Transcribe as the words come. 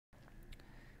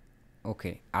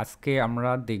ওকে, আজকে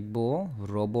আমরা দেখব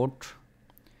রোবট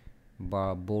বা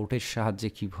বোর্ডের সাহায্যে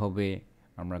কিভাবে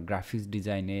আমরা গ্রাফিক্স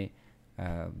ডিজাইনে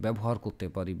ব্যবহার করতে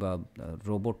পারি বা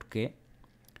রোবটকে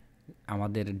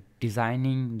আমাদের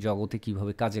ডিজাইনিং জগতে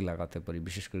কিভাবে কাজে লাগাতে পারি,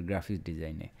 বিশেষ করে গ্রাফিক্স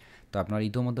ডিজাইনে। তো আপনারা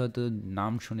ইতোমধ্যে হয়তো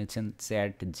নাম শুনেছেন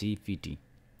চ্যাট জিপিটি,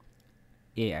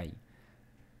 এআই,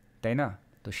 তাই না?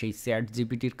 তো সেই চ্যাট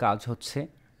জিপিটির কাজ হচ্ছে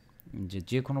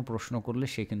যে কোনো প্রশ্ন করলে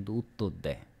সে কিন্তু উত্তর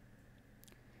দেয়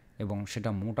এবং সেটা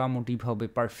মোটামুটিভাবে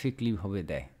পারফেক্টলিভাবে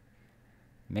দেয়,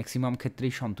 ম্যাক্সিমাম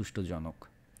ক্ষেত্রেই সন্তুষ্টজনক।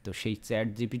 তো সেই চ্যাট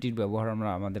জিপিটির ব্যবহার আমরা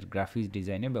আমাদের গ্রাফিক্স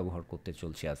ডিজাইনে ব্যবহার করতে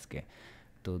চলছি আজকে।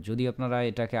 তো যদি আপনারা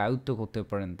এটাকে আয়ত্ত করতে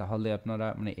পারেন তাহলে আপনারা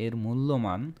মানে এর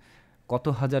মূল্যমান কত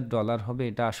হাজার ডলার হবে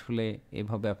এটা আসলে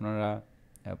এভাবে আপনারা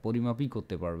পরিমাপই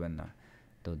করতে পারবেন না।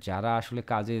 তো যারা আসলে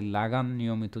কাজে লাগান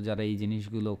নিয়মিত, যারা এই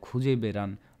জিনিসগুলো খুঁজে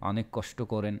বেরান, অনেক কষ্ট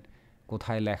করেন,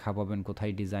 কোথায় লেখা পাবেন,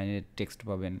 কোথায় ডিজাইনের টেক্সট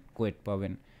পাবেন, কোয়েট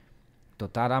পাবেন, তো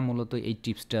তারা মূলত এই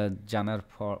টিপসটা জানার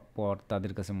পর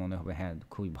তাদের কাছে মনে হবে হ্যাঁ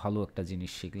খুবই ভালো একটা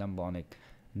জিনিস শিখলাম বা অনেক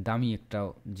দামি একটা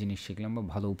জিনিস শিখলাম বা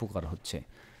ভালো উপকার হচ্ছে।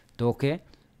 তো ওকে,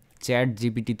 চ্যাট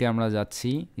জিপিটিতে আমরা যাচ্ছি,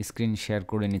 স্ক্রিন শেয়ার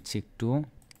করে নিচ্ছি একটু।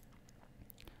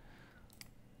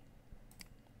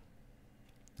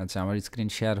 আচ্ছা, আমার স্ক্রিন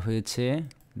শেয়ার হয়েছে,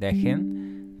 দেখেন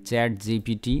চ্যাট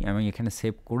জিপিটি আমি এখানে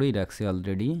সেভ করেই রাখছি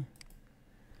অলরেডি।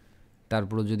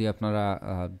 তারপরে যদি আপনারা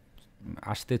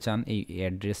আসতে চান এই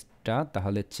অ্যাড্রেসটা,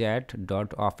 তাহলে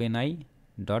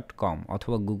chat.openai.com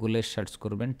অথবা গুগলে সার্চ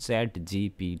করবেন চ্যাট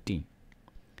জিপিটি,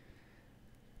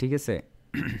 ঠিক আছে?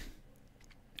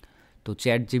 তো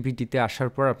চ্যাট জিপিটিতে আসার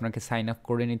পর আপনাকে সাইন আপ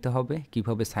করে নিতে হবে।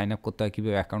 কিভাবে সাইন আপ করতে হয়,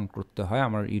 কীভাবে অ্যাকাউন্ট করতে হয়,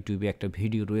 আমার ইউটিউবে একটা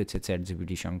ভিডিও রয়েছে চ্যাট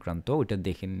জিপিটি সংক্রান্ত, ওইটা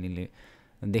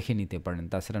দেখে নিতে পারেন।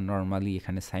 তাছাড়া নর্মালি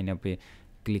এখানে সাইন আপে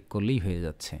ক্লিক করলেই হয়ে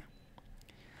যাচ্ছে।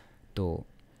 তো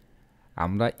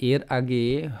আমরা এর আগে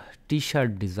টি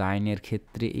শার্ট ডিজাইনের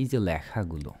ক্ষেত্রে এই যে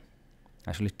লেখাগুলো,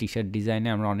 আসলে টি শার্ট ডিজাইনে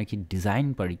আমরা অনেকেই ডিজাইন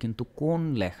পারি, কিন্তু কোন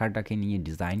লেখাটাকে নিয়ে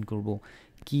ডিজাইন করব,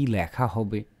 কি লেখা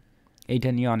হবে, এইটা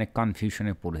নিয়ে অনেক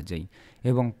কনফিউশনে পড়ে যাই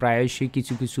এবং প্রায়শই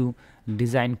কিছু কিছু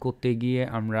ডিজাইন করতে গিয়ে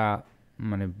আমরা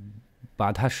মানে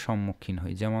বাধার সম্মুখীন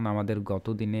হই। যেমন আমাদের গত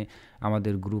দিনে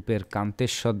আমাদের গ্রুপের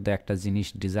কান্তেশ্বর একটা জিনিস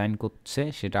ডিজাইন করছে,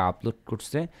 সেটা আপলোড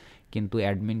করছে, কিন্তু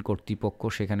অ্যাডমিন কর্তৃপক্ষ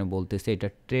সেখানে বলতেছে এটা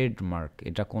ট্রেডমার্ক,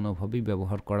 এটা কোনোভাবেই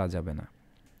ব্যবহার করা যাবে না।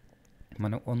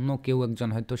 মানে অন্য কেউ একজন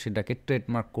হয়তো সেটাকে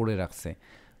ট্রেডমার্ক করে রাখছে,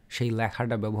 সেই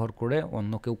লেখাটা ব্যবহার করে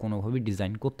অন্য কেউ কোনোভাবেই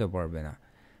ডিজাইন করতে পারবে না।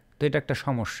 তো এটা একটা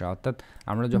সমস্যা। অর্থাৎ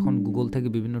আমরা যখন গুগল থেকে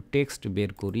বিভিন্ন টেক্সট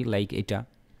বের করি, লাইক এটা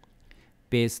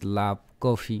পেজ লাভ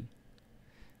কফি,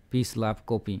 পিস লাভ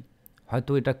কপি,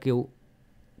 হয়তো এটা কেউ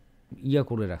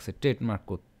করে রাখছে, ট্রেডমার্ক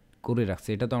করে রাখছে,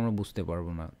 এটা তো আমরা বুঝতে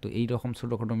পারবো না। তো এই রকম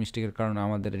ছোটোখাটো মিস্টেকের কারণে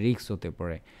আমাদের রিস্ক হতে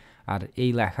পারে। আর এই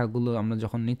লেখাগুলো আমরা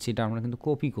যখন নিচ্ছি, এটা আমরা কিন্তু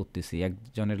কপি করতেছি,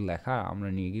 একজনের লেখা আমরা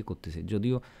নিয়ে গিয়ে করতেছি,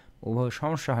 যদিও ওভাবে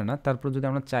সমস্যা হয় না। তারপর যদি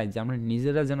আমরা চাই যে আমরা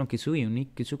নিজেরা যেন কিছু ইউনিক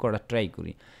কিছু করার ট্রাই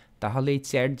করি, তাহলে এই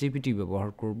চ্যাট জিপিটি ব্যবহার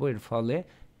করব। এর ফলে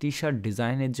টি শার্ট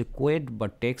ডিজাইনের যে কোয়েট বা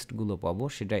টেক্সটগুলো পাবো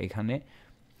সেটা এখানে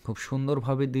খুব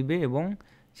সুন্দরভাবে দিবে এবং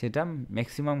সেটা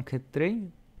ম্যাক্সিমাম ক্ষেত্রেই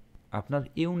আপনার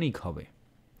ইউনিক হবে।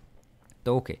 তো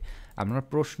ওকে, আমরা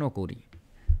প্রশ্ন করি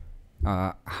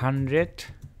 100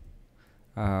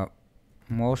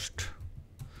 most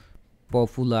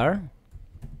popular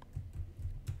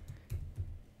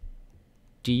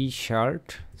T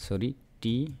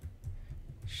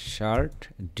shirt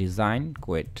design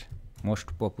coed, most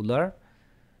popular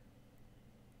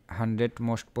 100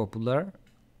 most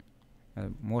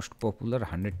popular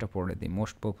 100টা পড়ে দিই,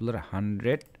 most popular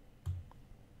 100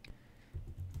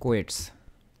 কোয়েটস,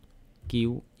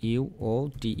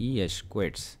 QUOTES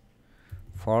কোয়েটস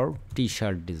for T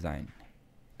shirt design,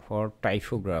 for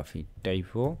typography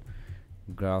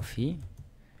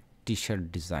T shirt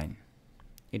design,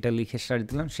 এটা লিখে সার্চ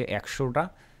দিলাম। সে 100টা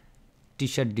টি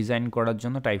শার্ট ডিজাইন করার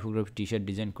জন্য, টাইপোগ্রাফি টি শার্ট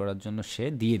ডিজাইন করার জন্য সে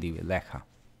দিয়ে দিবে লেখা,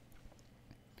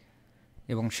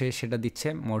 এবং সে সেটা দিচ্ছে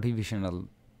মোটিভেশনাল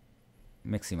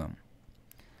ম্যাক্সিমাম।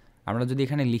 আমরা যদি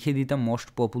এখানে লিখে দিতাম মোস্ট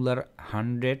পপুলার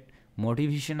 100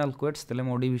 মোটিভেশনাল কোয়েটস, তাহলে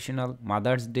motivational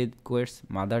mother's day কোয়েটস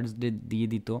mother's day দিয়ে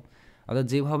দিত। অর্থাৎ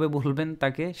যেভাবে বলবেন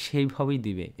তাকে সেইভাবেই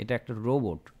দিবে। এটা একটা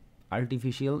রোবট,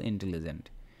 আর্টিফিশিয়াল ইন্টেলিজেন্ট।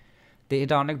 তো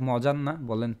এটা অনেক মজার না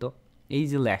বলেন তো? এই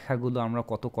যে লেখাগুলো আমরা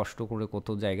কত কষ্ট করে কত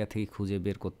জায়গা থেকে খুঁজে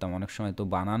বের করতাম, অনেক সময় তো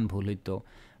বানান ভুল হইতো,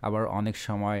 আবার অনেক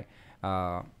সময়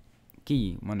কি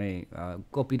মানে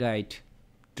কপিরাইট,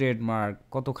 ট্রেডমার্ক,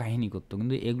 কত কাহিনী করতো,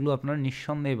 কিন্তু এগুলো আপনারা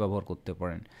নিঃসন্দেহে ব্যবহার করতে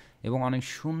পারেন এবং অনেক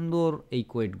সুন্দর এই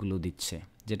কোয়েটগুলো দিচ্ছে,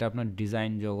 যেটা আপনার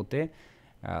ডিজাইন জগতে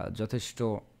যথেষ্ট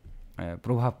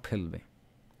প্রভাব ফেলবে।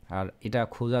 আর এটা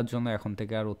খোঁজার জন্য এখন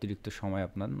থেকে আর অতিরিক্ত সময়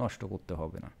আপনার নষ্ট করতে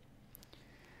হবে না।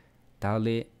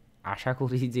 তাহলে আশা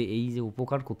করি যে এই যে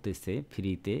উপকার করতেছে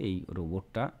ফ্রিতে এই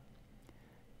রোবটটা,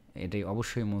 এটাই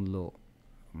অবশ্যই মূল্য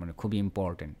মানে খুবই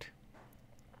ইম্পর্টেন্ট।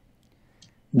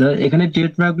 এখানে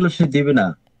ট্রেডমার্ক গুলো সে দিবে না?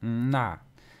 না,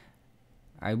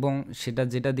 এবং সেটা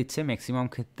যেটা দিচ্ছে ম্যাক্সিমাম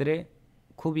ক্ষেত্রে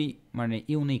খুবই মানে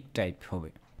ইউনিক টাইপ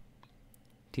হবে,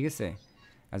 ঠিক আছে?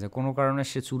 আচ্ছা, কোনো কারণে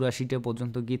সে 84টা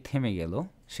পর্যন্ত গিয়ে থেমে গেল,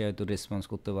 সে হয়তো রেসপন্স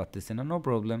করতে পারতেছে না, নো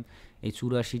প্রবলেম। এই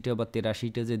 84টা বা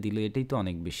 83টা যে দিল এটাই তো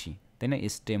অনেক বেশি, তাই না?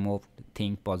 স্টেম অফ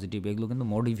থিঙ্ক পজিটিভ এগুলো কিন্তু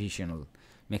মোটিভেশনাল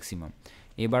ম্যাক্সিমাম।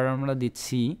 এবার আমরা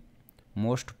দিচ্ছি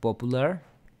মোস্ট পপুলার,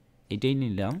 এটাই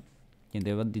নিলাম, কিন্তু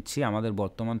এবার দিচ্ছি আমাদের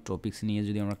বর্তমান টপিকস নিয়ে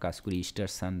যদি আমরা কাজ করি ইস্টার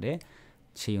সানডে,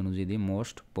 সেই অনুযায়ী দিই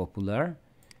মোস্ট পপুলার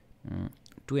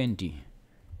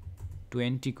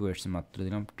 20 কোয়েটস মাত্র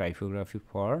দিলাম। টাইপোগ্রাফি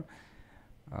ফর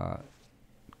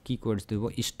কি কোয়েটস দেবো,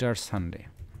 ইস্টার সানডে,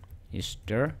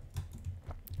 ইস্টার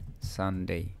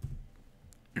সানডে।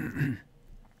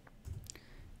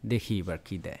 দেখি এবার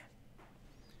কি দেয়।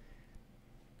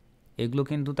 এগুলো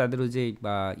কিন্তু তাদের ওই যে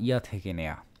ইয়া থেকে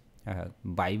নেয়া,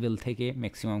 বাইবেল থেকে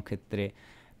ম্যাক্সিমাম ক্ষেত্রে,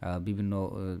 বিভিন্ন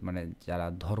মানে যারা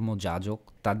ধর্মযাজক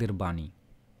তাদের বাণী,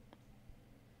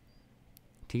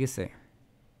 ঠিক আছে?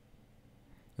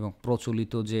 এবং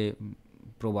প্রচলিত যে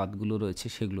প্রবাদগুলো রয়েছে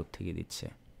সেগুলোর থেকে দিচ্ছে।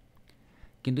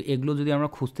 কিন্তু এগুলো যদি আমরা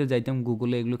খুঁজতে যাইতাম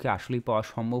গুগলে, এগুলো কি আসলেই পাওয়া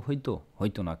সম্ভব হইতো?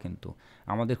 হইতো না, কিন্তু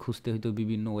আমাদের খুঁজতে হইতো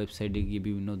বিভিন্ন ওয়েবসাইটে গিয়ে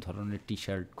বিভিন্ন ধরনের টি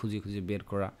শার্ট খুঁজে খুঁজে বের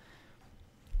করা,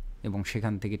 এবং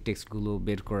সেখান থেকে টেক্সটগুলো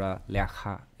বের করা,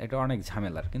 লেখা, এটা অনেক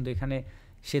ঝামেলার। কিন্তু এখানে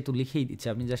সে তো লিখেই দিচ্ছে,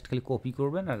 আপনি জাস্ট খালি কপি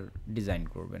করবেন আর ডিজাইন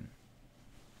করবেন।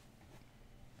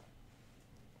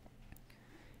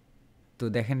 তো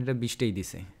দেখেন এটা 20টাই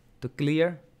দিছে, তো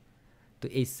ক্লিয়ার। তো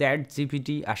এই চ্যাট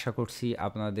জিপিটি আশা করছি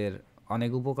আপনাদের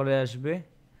অনেক উপকারে আসবে,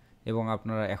 এবং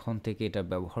আপনারা এখন থেকে এটা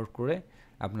ব্যবহার করে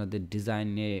আপনাদের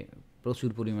ডিজাইনে প্রচুর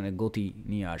পরিমাণে গতি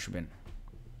নিয়ে আসবেন,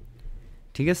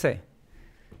 ঠিক আছে?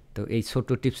 তো এই ছোট্ট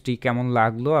টিপসটি কেমন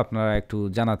লাগলো আপনারা একটু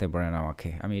জানাতে পারেন আমাকে।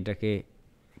 আমি এটাকে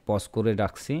পজ করে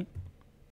রাখছি।